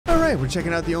right, we're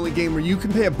checking out the only game where you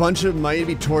can pay a bunch of money to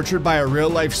be tortured by a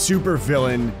real-life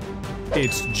supervillain.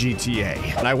 It's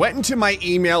GTA. And I went into my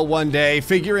email one day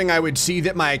figuring I would see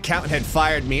that my accountant had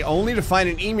fired me, only to find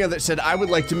an email that said, I would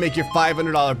like to make your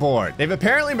 $500 board. They've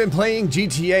apparently been playing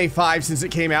GTA 5 since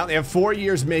it came out. They have 4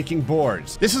 years making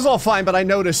boards. This is all fine, but I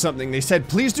noticed something. They said,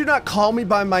 please do not call me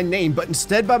by my name, but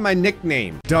instead by my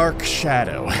nickname, Dark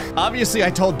Shadow. Obviously, I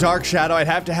told Dark Shadow I'd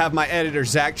have to have my editor,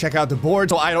 Zach, check out the board,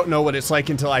 so I don't know what it's like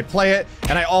until I play it.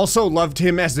 And I also loved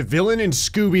him as the villain in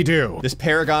Scooby-Doo. This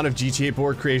paragon of GTA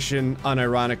board creation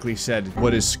unironically said,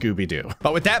 what is Scooby-Doo?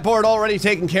 But with that board already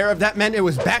taken care of, that meant it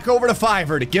was back over to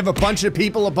Fiverr to give a bunch of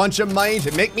people a bunch of money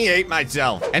to make me hate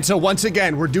myself. And so once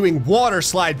again, we're doing water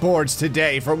slide boards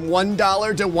today from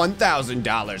 $1 to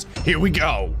 $1,000. Here we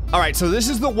go. All right, so this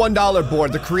is the $1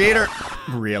 board. The creator,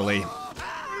 really?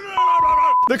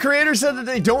 The creator said that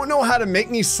they don't know how to make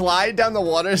me slide down the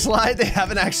water slide. They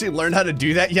haven't actually learned how to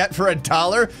do that yet for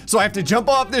 $1. So I have to jump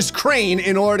off this crane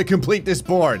in order to complete this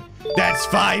board. That's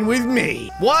fine with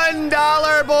me.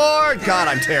 $1 board. God,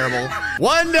 I'm terrible.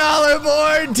 $1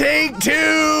 board, take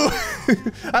 2.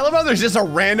 I love how there's just a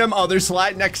random other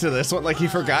slide next to this one, like he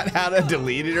forgot how to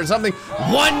delete it or something.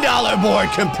 $1 board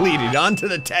completed. On to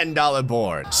the $10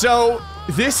 board. So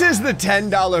this is the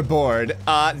 $10 board.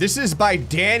 This is by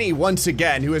Danny once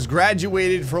again, who has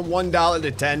graduated from $1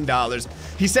 to $10.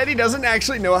 He said he doesn't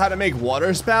actually know how to make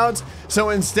water spouts, so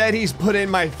instead he's put in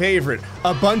my favorite,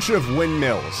 a bunch of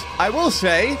windmills. I will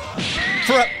say,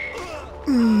 for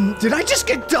a... did I just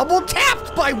get double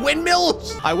tapped by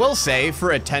windmills? I will say,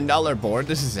 for a $10 board,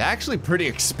 this is actually pretty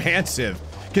expansive,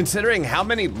 considering how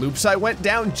many loops I went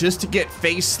down just to get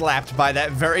face slapped by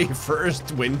that very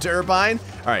first wind turbine.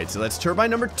 All right, so that's turbine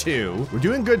number 2. We're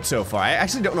doing good so far. I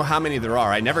actually don't know how many there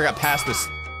are. I never got past this.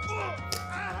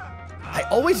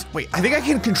 Wait, I think I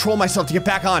can control myself to get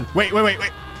back on. Wait.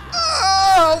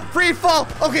 Oh, free fall.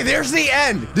 Okay, there's the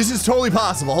end. This is totally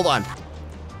possible. Hold on.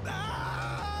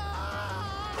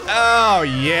 Oh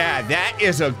yeah, that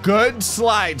is a good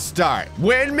slide start.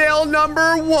 Windmill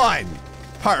number 1.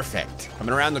 Perfect.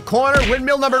 Coming around the corner,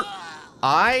 windmill number...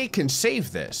 I can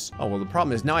save this. Oh, well, the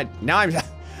problem is now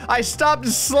I stopped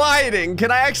sliding.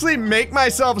 Can I actually make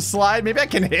myself slide? Maybe I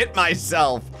can hit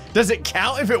myself. Does it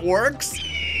count if it works?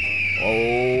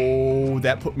 Oh,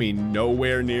 that put me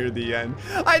nowhere near the end.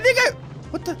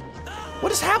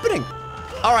 What is happening?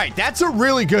 All right, that's a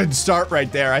really good start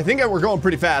right there. I think we're going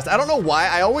pretty fast. I don't know why.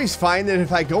 I always find that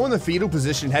if I go in the fetal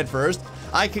position head first,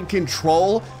 I can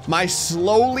control my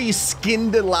slowly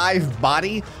skinned alive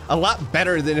body a lot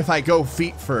better than if I go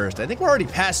feet first. I think we're already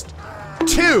past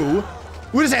 2.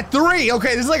 What is that, 3?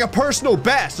 Okay, this is like a personal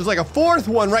best. There's like a 4th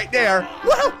one right there.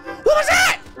 Whoa, what was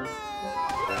that?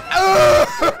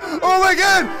 Oh my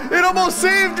God, it almost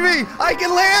saved me. I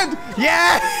can land.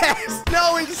 Yes,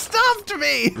 no, it stuffed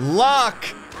me. Luck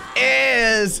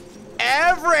is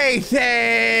everything.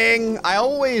 I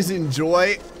always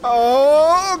enjoy,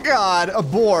 oh God, a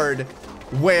board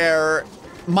where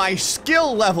my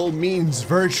skill level means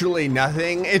virtually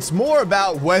nothing. It's more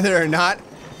about whether or not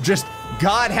just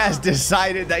God has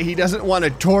decided that he doesn't want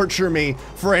to torture me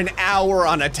for an hour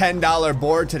on a $10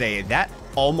 board today. That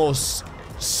almost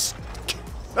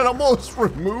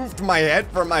removed my head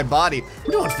from my body.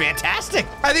 We're doing fantastic.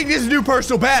 I think this is a new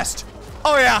personal best.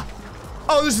 Oh yeah.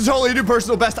 Oh, this is totally a new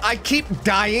personal best. I keep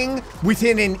dying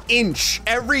within an inch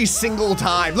every single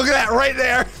time. Look at that right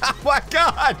there. Oh my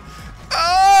God.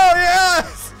 Oh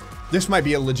yes. This might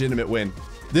be a legitimate win.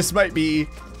 This might be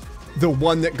the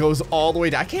one that goes all the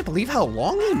way down. I can't believe how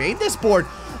long he made this board.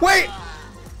 Wait,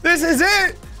 this is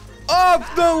it.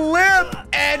 Off the lip,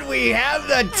 and we have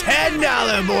the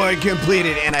 $10 board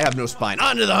completed, and I have no spine.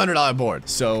 On to the $100 board.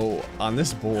 So on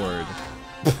this board,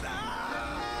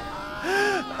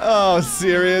 oh,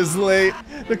 seriously?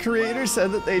 The creator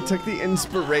said that they took the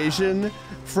inspiration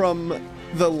from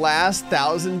the last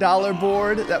 $1,000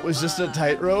 board that was just a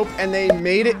tightrope, and they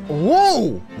made it,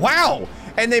 whoa, wow,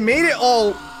 and they made it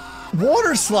all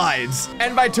water slides.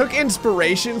 And by took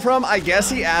inspiration from, I guess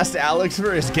he asked Alex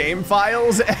for his game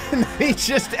files and he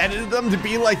just edited them to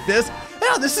be like this.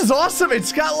 Yeah, this is awesome.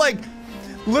 It's got like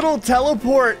little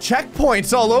teleport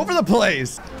checkpoints all over the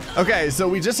place. Okay, so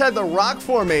we just had the rock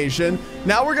formation.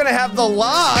 Now we're gonna have the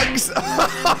logs.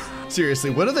 Seriously,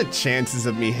 what are the chances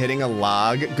of me hitting a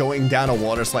log going down a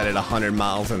water slide at 100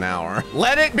 miles an hour?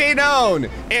 Let it be known,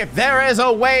 if there is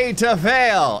a way to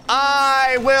fail,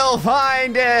 I will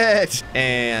find it.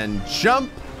 And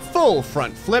jump, full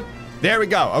front flip. There we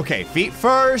go. Okay, feet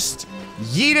first.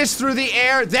 Yeet us through the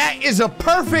air. That is a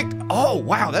perfect, oh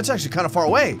wow, that's actually kind of far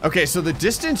away. Okay, so the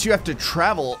distance you have to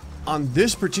travel on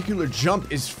this particular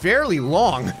jump is fairly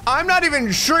long. I'm not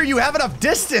even sure you have enough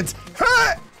distance.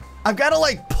 I've got to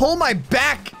like pull my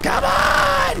back. Come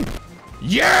on!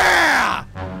 Yeah!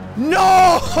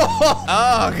 No!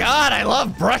 Oh God, I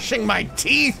love brushing my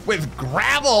teeth with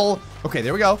gravel. Okay,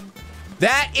 there we go.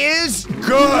 That is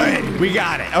good. We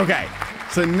got it. Okay,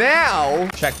 so now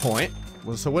checkpoint.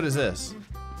 Well, so what is this?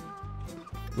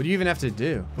 What do you even have to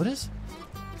do? What is?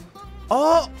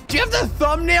 Oh, do you have to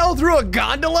thumbnail through a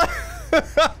gondola?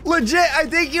 Legit, I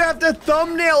think you have to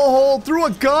thumbnail hole through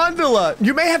a gondola.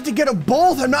 You may have to get them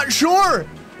both, I'm not sure.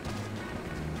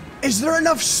 Is there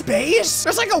enough space?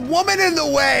 There's like a woman in the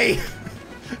way.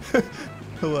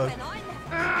 Hello.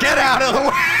 Get out of the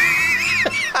way.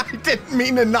 I didn't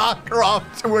mean to knock her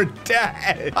off to her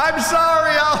death. I'm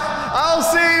sorry, I'll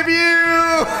save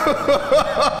you.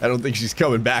 I don't think she's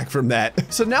coming back from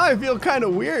that. So now I feel kind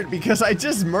of weird because I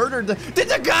just murdered did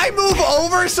the guy move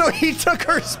over so he took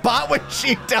her spot when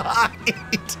she died?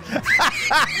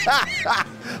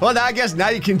 Well, I guess now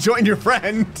you can join your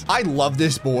friend. I love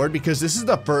this board because this is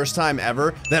the first time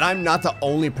ever that I'm not the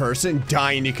only person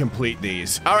dying to complete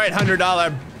these. All right,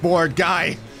 $100 board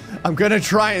guy. I'm gonna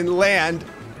try and land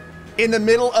in the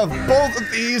middle of both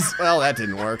of these. Well, that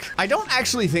didn't work. I don't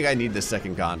actually think I need the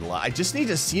second gondola. I just need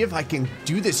to see if I can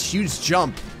do this huge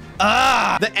jump.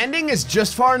 The ending is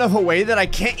just far enough away that I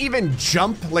can't even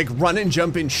jump, like run and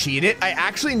jump and cheat it. I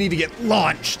actually need to get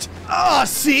launched. Oh,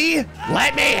 see?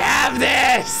 Let me have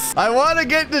this. I want to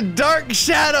get the Dark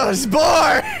Shadows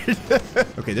board.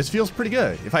 Okay, this feels pretty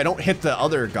good. If I don't hit the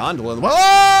other gondola.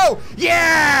 Whoa!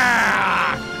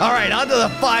 Yeah! All right, onto the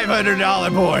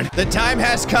 $500 board. The time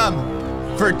has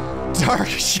come for Dark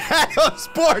Shadows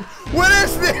board. What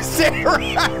is this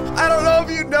area? I don't know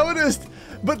if you noticed,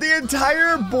 but the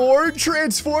entire board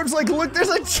transforms. Like, look, there's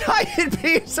a giant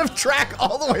piece of track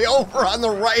all the way over on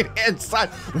the right-hand side.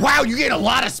 Wow, you get a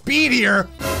lot of speed here.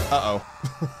 Uh-oh.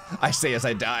 I say as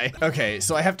I die. Okay,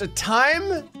 so I have to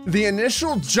time the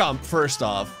initial jump first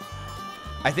off.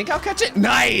 I think I'll catch it.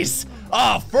 Nice.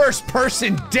 Oh,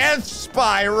 first-person death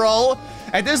spiral.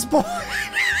 At this point,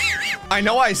 I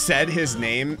know I said his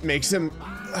name makes him,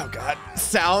 oh God,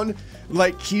 sound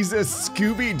like he's a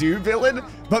Scooby-Doo villain,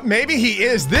 but maybe he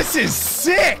is. This is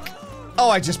sick. Oh,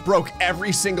 I just broke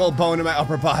every single bone in my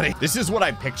upper body. This is what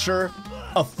I picture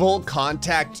a full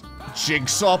contact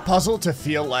jigsaw puzzle to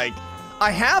feel like.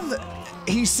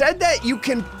 He said that you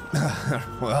can,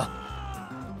 well,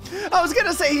 I was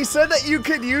gonna say he said that you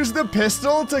could use the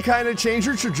pistol to kind of change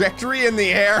your trajectory in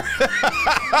the air.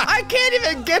 I can't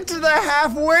even get to the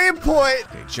halfway point.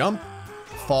 Okay, jump.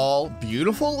 Fall,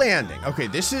 beautiful landing. Okay,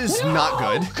 this is not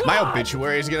good. My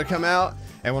obituary is gonna come out,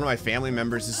 and one of my family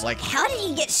members is like, how did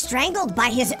he get strangled by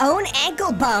his own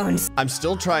ankle bones? I'm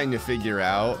still trying to figure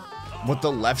out what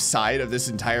the left side of this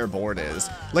entire board is.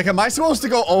 Like, am I supposed to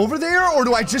go over there, or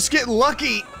do I just get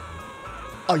lucky?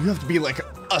 Oh, you have to be like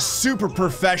a super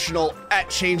professional at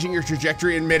changing your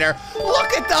trajectory in midair.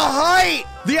 Look at the height!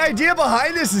 The idea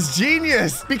behind this is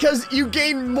genius, because you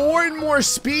gain more and more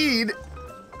speed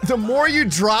the more you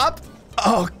drop.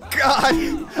 Oh God,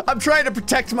 I'm trying to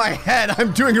protect my head.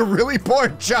 I'm doing a really poor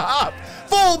job.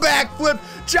 Full backflip,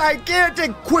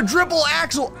 gigantic quadruple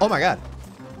axel. Oh my God.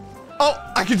 Oh,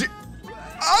 I can do,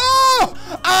 oh!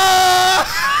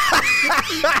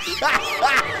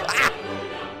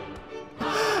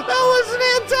 That was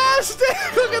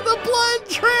fantastic. Look at the blood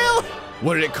trail.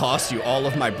 What did it cost you? All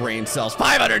of my brain cells.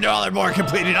 $500 board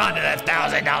completed onto the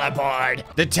 $1,000 board.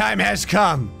 The time has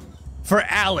come for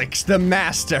Alex, the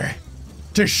master,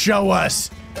 to show us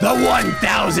the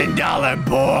 $1,000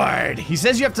 board. He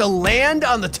says you have to land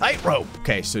on the tightrope.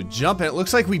 Okay, so jump in. It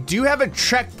looks like we do have a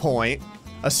checkpoint,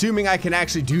 assuming I can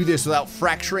actually do this without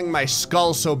fracturing my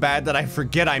skull so bad that I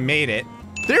forget I made it.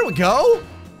 There we go.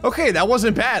 Okay, that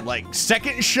wasn't bad. Like,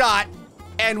 second shot,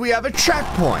 and we have a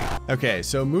checkpoint. Okay,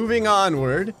 so moving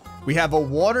onward, we have a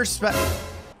water spout.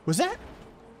 Was that?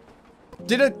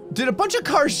 Did a bunch of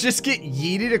cars just get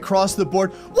yeeted across the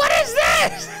board? What is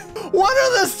this? What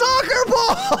are the soccer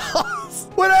balls?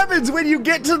 What happens when you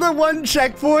get to the one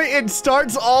checkpoint? It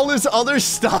starts all this other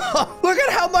stuff. Look at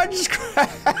how much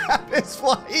crap is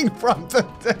flying from the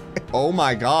thing. Oh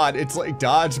my God, it's like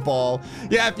dodgeball.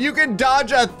 Yeah, if you can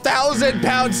dodge a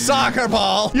 1,000-pound soccer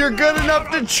ball, you're good enough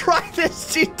to try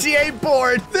this GTA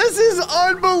board. This is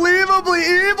unbelievably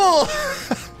evil.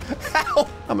 Ow.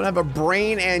 I'm gonna have a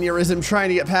brain aneurysm trying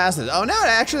to get past this. Oh no,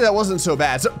 actually that wasn't so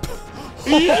bad. So,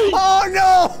 oh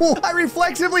no! I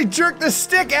reflexively jerked the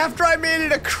stick after I made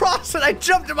it across and I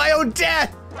jumped to my own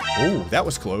death. Oh, that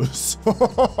was close.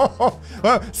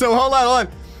 So hold on.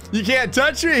 You can't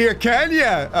touch me here, can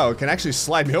ya? Oh, it can actually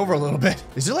slide me over a little bit.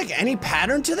 Is there like any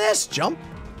pattern to this? Jump.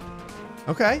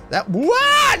 Okay, that,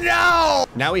 what? No!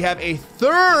 Now we have a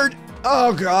third.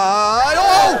 Oh God,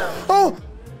 oh!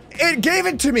 It gave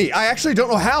it to me. I actually don't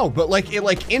know how, but like, it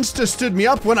like insta stood me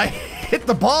up when I hit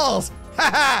the balls.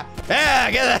 Haha,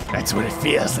 yeah, get that. That's what it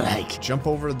feels like. Jump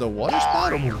over the water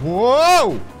spout.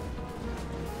 Whoa!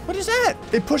 What is that?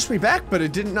 It pushed me back, but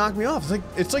it didn't knock me off.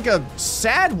 It's like a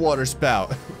sad water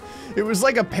spout. It was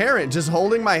like a parent just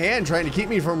holding my hand, trying to keep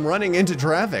me from running into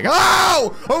traffic.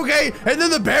 Oh, okay. And then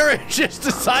the parent just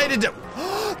decided to,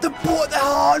 the ball,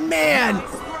 oh man.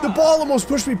 The ball almost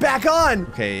pushed me back on.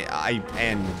 Okay,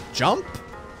 and jump?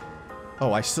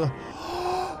 Oh, I still,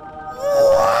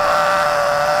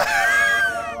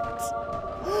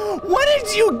 what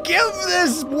did you give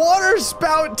this water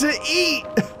spout to eat?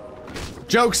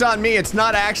 Joke's on me, it's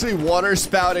not actually water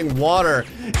spouting water.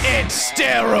 It's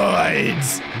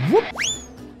steroids. Whoop.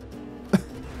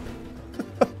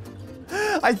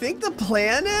 I think the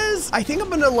plan is, I think I'm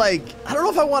gonna like, I don't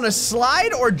know if I wanna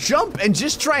slide or jump and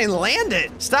just try and land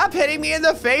it. Stop hitting me in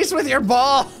the face with your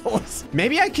balls.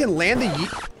 Maybe I can land the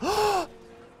yeet.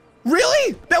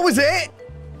 Really? That was it?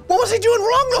 What was I doing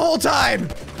wrong the whole time?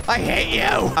 I hate you.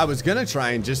 I was gonna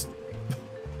try and just,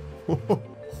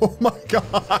 oh my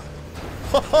God.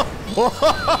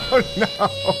 Oh no.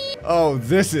 Oh,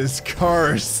 this is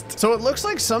cursed. So it looks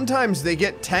like sometimes they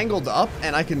get tangled up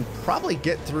and I can probably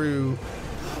get through.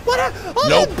 What a, oh,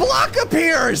 nope. That block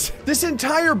appears. This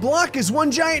entire block is one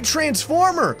giant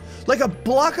transformer. Like a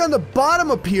block on the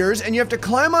bottom appears and you have to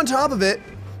climb on top of it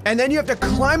and then you have to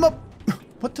climb up.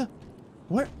 What the,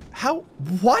 where, how,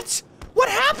 what? What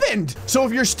happened? So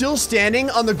if you're still standing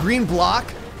on the green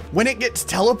block, when it gets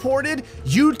teleported,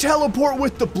 you teleport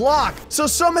with the block. So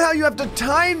somehow you have to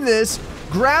time this,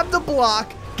 grab the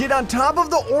block, get on top of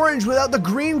the orange without the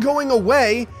green going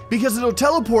away because it'll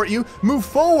teleport you, move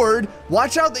forward,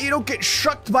 watch out that you don't get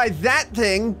shucked by that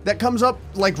thing that comes up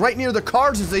like right near the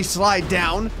cars as they slide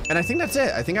down. And I think that's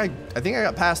it. I think I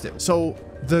got past it. So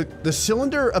the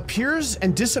cylinder appears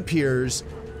and disappears.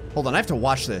 Hold on, I have to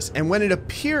watch this. And when it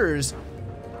appears,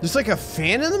 there's like a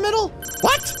fan in the middle?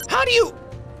 What? How do you?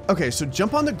 Okay, so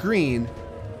jump on the green,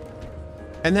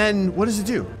 and then what does it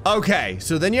do? Okay,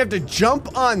 so then you have to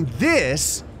jump on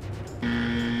this,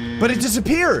 but it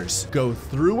disappears. Go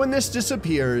through when this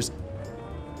disappears,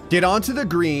 get onto the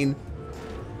green,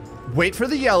 wait for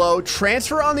the yellow,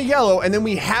 transfer on the yellow, and then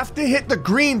we have to hit the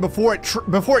green before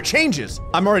it changes.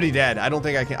 I'm already dead. I don't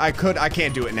think I can. I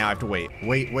can't do it now. I have to wait.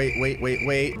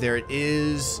 Wait. There it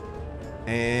is,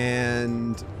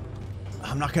 and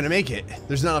I'm not gonna make it.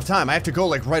 There's not enough time. I have to go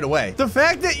like right away. The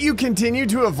fact that you continue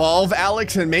to evolve,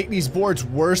 Alex, and make these boards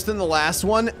worse than the last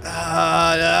one,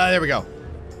 there we go.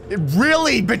 It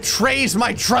really betrays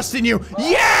my trust in you.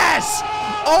 Yes!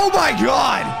 Oh my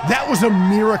God, that was a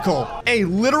miracle. A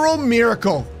literal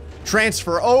miracle.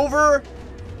 Transfer over,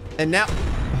 and now,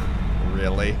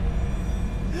 really?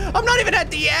 I'm not even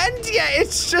at the end yet.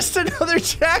 It's just another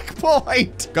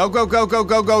checkpoint.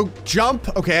 Go.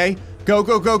 Jump, okay. Go.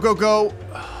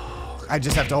 Oh, I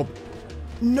just have to hope.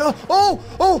 No,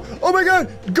 oh my God.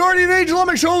 Guardian Angel on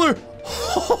my shoulder.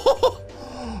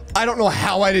 I don't know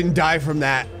how I didn't die from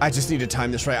that. I just need to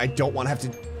time this right. I don't want to have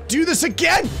to do this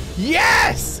again.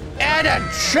 Yes, and a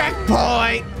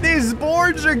checkpoint. These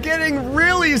boards are getting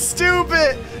really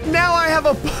stupid. Now I have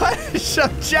a bunch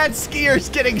of jet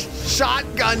skiers getting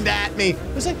shotgunned at me.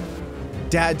 It's like,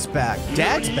 Dad's back.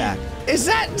 Dad's back. Is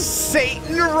that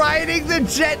Satan riding the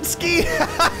jet ski?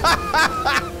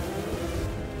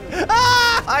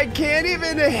 I can't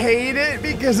even hate it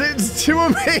because it's too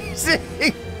amazing.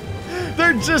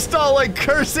 They're just all like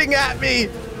cursing at me.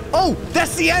 Oh,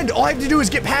 that's the end. All I have to do is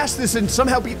get past this and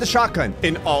somehow beat the shotgun.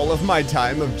 In all of my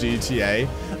time of GTA,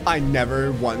 I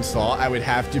never once thought I would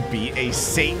have to beat a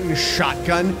Satan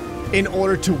shotgun in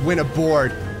order to win a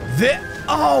board.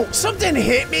 Oh, something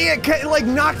hit me. It like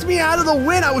knocked me out of the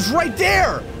win. I was right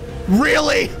there.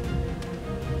 Really?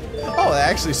 Oh, I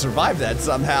actually survived that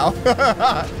somehow.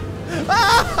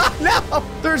 No,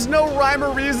 there's no rhyme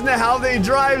or reason to how they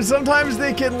drive. Sometimes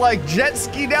they can like jet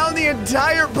ski down the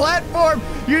entire platform.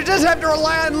 You just have to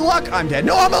rely on luck. I'm dead.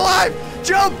 No, I'm alive.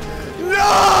 Jump.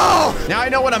 No. Now I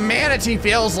know what a manatee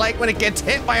feels like when it gets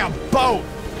hit by a boat.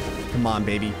 Come on,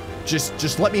 baby.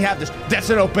 Just let me have this.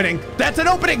 That's an opening. That's an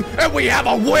opening, and we have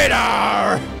a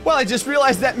winner! Well, I just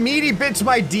realized that Meaty Bitch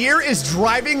My Dear is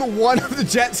driving one of the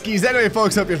jet skis. Anyway,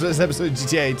 folks, hope you enjoyed this episode of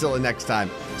GTA. Until the next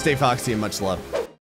time, stay foxy and much love.